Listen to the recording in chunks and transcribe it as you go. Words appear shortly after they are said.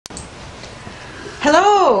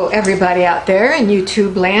Hello, everybody out there in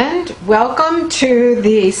YouTube land. Welcome to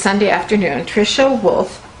the Sunday afternoon Tricia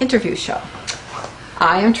Wolfe interview show.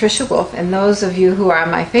 I am Tricia Wolfe, and those of you who are on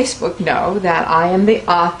my Facebook know that I am the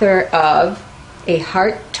author of A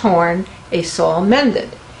Heart Torn, A Soul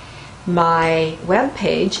Mended. My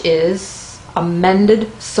webpage is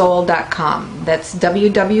amendedsoul.com. That's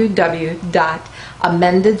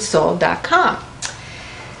www.amendedsoul.com.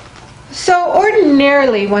 So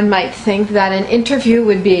ordinarily one might think that an interview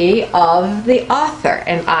would be of the author,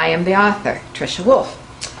 and I am the author, Tricia Wolfe.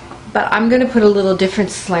 But I'm going to put a little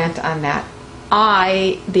different slant on that.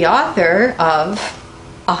 I, the author of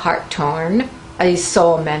A Heart Torn, A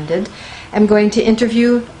Soul Mended, am going to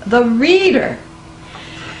interview the reader.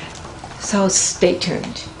 So stay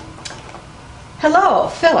tuned. Hello,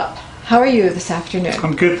 Philip. How are you this afternoon?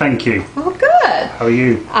 I'm good, thank you. Oh, good. How are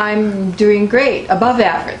you? I'm doing great, above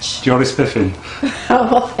average. Jolly spiffing. Oh,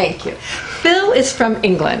 well, thank you. Phil is from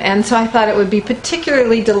England, and so I thought it would be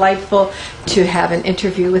particularly delightful to have an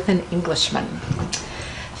interview with an Englishman.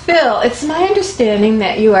 Phil, it's my understanding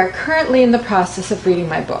that you are currently in the process of reading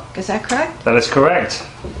my book. Is that correct? That is correct.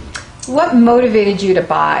 What motivated you to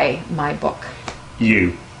buy my book?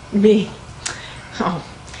 You. Me? Oh,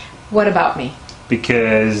 what about me?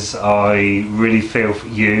 Because I really feel for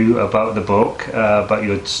you about the book, about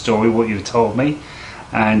your story, what you've told me,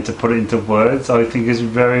 and to put it into words, I think is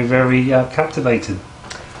very, very captivating.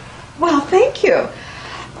 Well, thank you.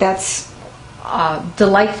 That's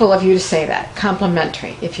delightful of you to say that.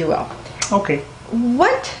 Complimentary, if you will. Okay.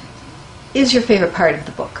 What is your favorite part of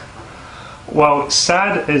the book? Well,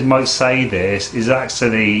 sad as might say this, is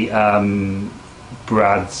actually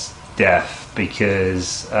Brad's death,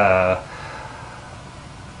 because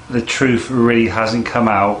the truth really hasn't come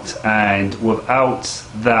out, and without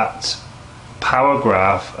that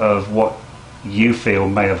paragraph of what you feel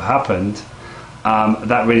may have happened,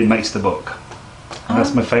 that really makes the book. And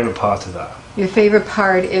that's my favourite part of that. Your favorite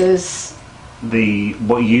part is?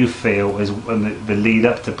 What you feel is the lead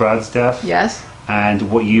up to Brad's death. Yes. And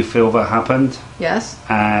what you feel that happened. Yes.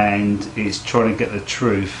 And it's trying to get the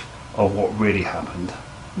truth of what really happened.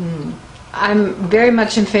 I'm very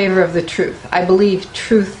much in favor of the truth. I believe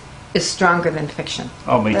truth is stronger than fiction.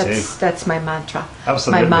 Oh, me too. That's my mantra.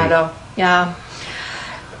 Absolutely. My motto. Yeah.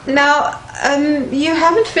 Now, you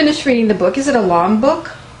haven't finished reading the book. Is it a long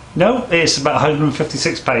book? No, it's about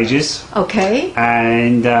 156 pages. Okay.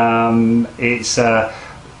 And it's I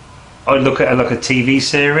look at it like a TV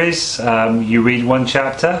series. You read one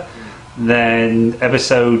chapter, then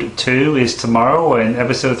episode 2 is tomorrow, and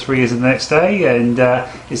episode 3 is the next day, and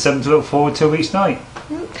it's something to look forward to each night.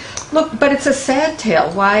 Look, but it's a sad tale.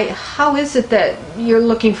 Why? How is it that you're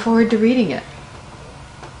looking forward to reading it?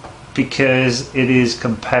 Because it is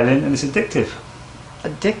compelling and it's addictive.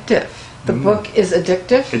 Addictive. The book is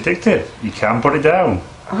addictive? Addictive. You can't put it down.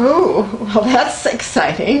 Oh, well, that's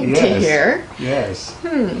exciting to hear. Yes.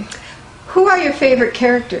 Who are your favorite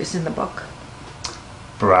characters in the book?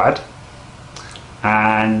 Brad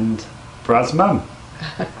and Brad's mum.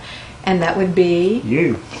 And that would be?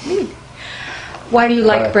 You. Me. Why do you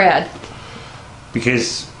like Brad?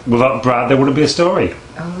 Because without Brad there wouldn't be a story.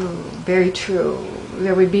 Oh, very true.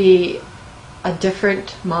 There would be a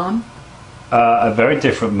different mom? A very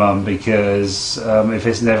different mum, because if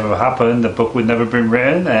it's never happened, the book would never have been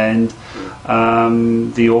written, and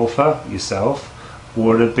the author, yourself,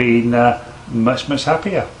 would have been much, much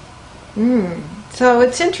happier. So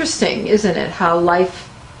it's interesting, isn't it, how life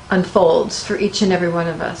unfolds for each and every one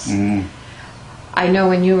of us. I know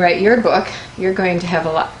when you write your book, you're going to have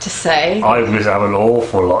a lot to say. I would have an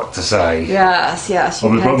awful lot to say. Yes, yes. I'm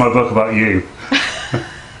going to put my book about you.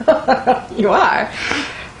 You are.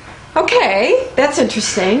 Okay, that's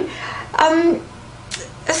interesting.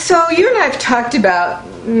 So you and I have talked about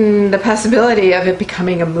the possibility of it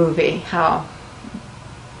becoming a movie, how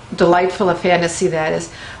delightful a fantasy that is.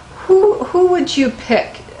 Who would you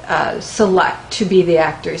pick, select to be the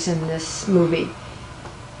actors in this movie?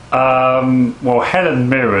 Well, Helen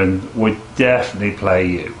Mirren would definitely play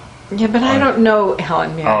you. Yeah, but I don't know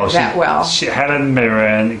Helen Mirren that well. Helen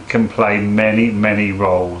Mirren can play many, many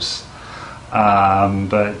roles.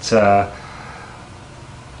 But I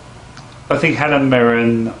think Helen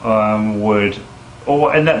Mirren would,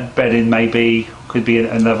 or Annette Bening maybe could be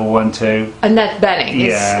another one too. Annette Bening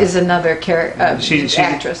is another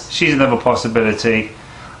actress. She's another possibility.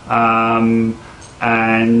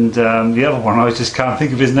 And the other one, I just can't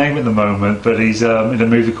think of his name at the moment, but he's in a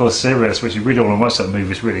movie called Sirius, which you really want to watch. That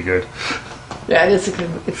movie, it's really good. Yeah, it is a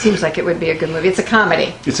good. It seems like it would be a good movie. It's a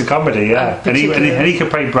comedy. It's a comedy, yeah. And he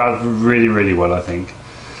could play Brad really, really well, I think.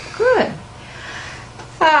 Good.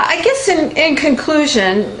 I guess in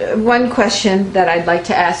conclusion, one question that I'd like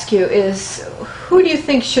to ask you is, who do you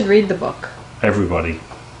think should read the book? Everybody.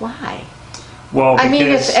 Why? Well, I mean,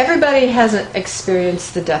 if everybody hasn't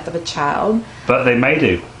experienced the death of a child... But they may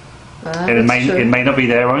do. And it may not be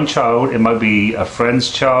their own child. It might be a friend's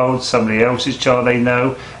child, somebody else's child they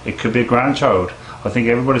know. It could be a grandchild. I think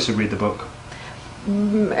everybody should read the book.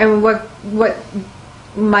 And what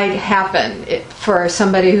might happen for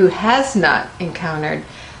somebody who has not encountered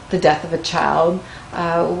the death of a child?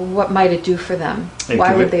 What might it do for them?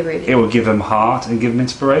 Why would they read it? It will give them heart and give them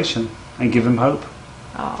inspiration and give them hope.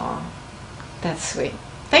 Oh, that's sweet.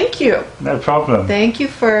 Thank you. No problem. Thank you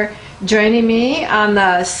for joining me on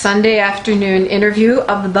the Sunday afternoon interview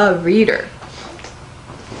of The Reader.